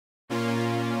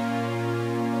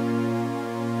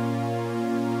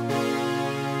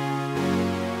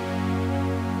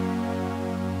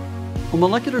Well,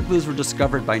 molecular glues were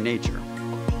discovered by nature.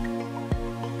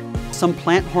 Some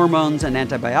plant hormones and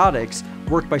antibiotics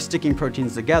work by sticking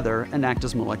proteins together and act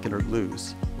as molecular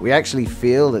glues. We actually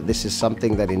feel that this is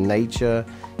something that in nature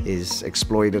is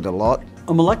exploited a lot.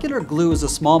 A molecular glue is a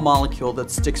small molecule that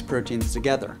sticks proteins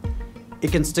together.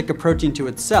 It can stick a protein to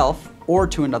itself or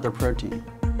to another protein.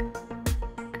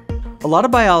 A lot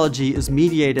of biology is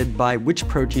mediated by which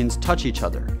proteins touch each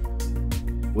other.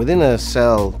 Within a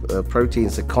cell,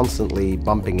 proteins are constantly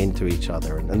bumping into each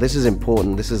other, and this is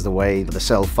important. This is the way the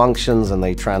cell functions and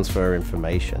they transfer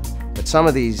information. But some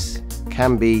of these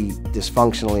can be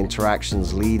dysfunctional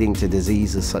interactions leading to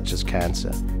diseases such as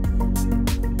cancer.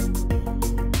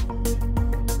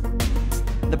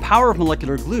 The power of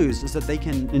molecular glues is that they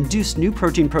can induce new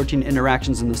protein-protein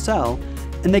interactions in the cell,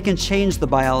 and they can change the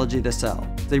biology of the cell.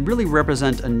 They really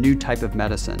represent a new type of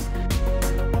medicine.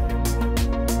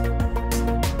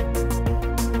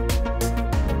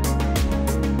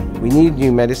 We need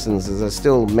new medicines as there's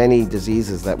still many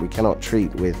diseases that we cannot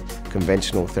treat with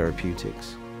conventional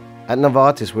therapeutics. At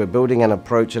Novartis, we're building an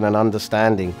approach and an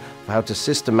understanding of how to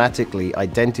systematically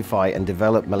identify and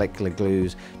develop molecular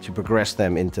glues to progress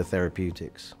them into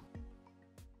therapeutics.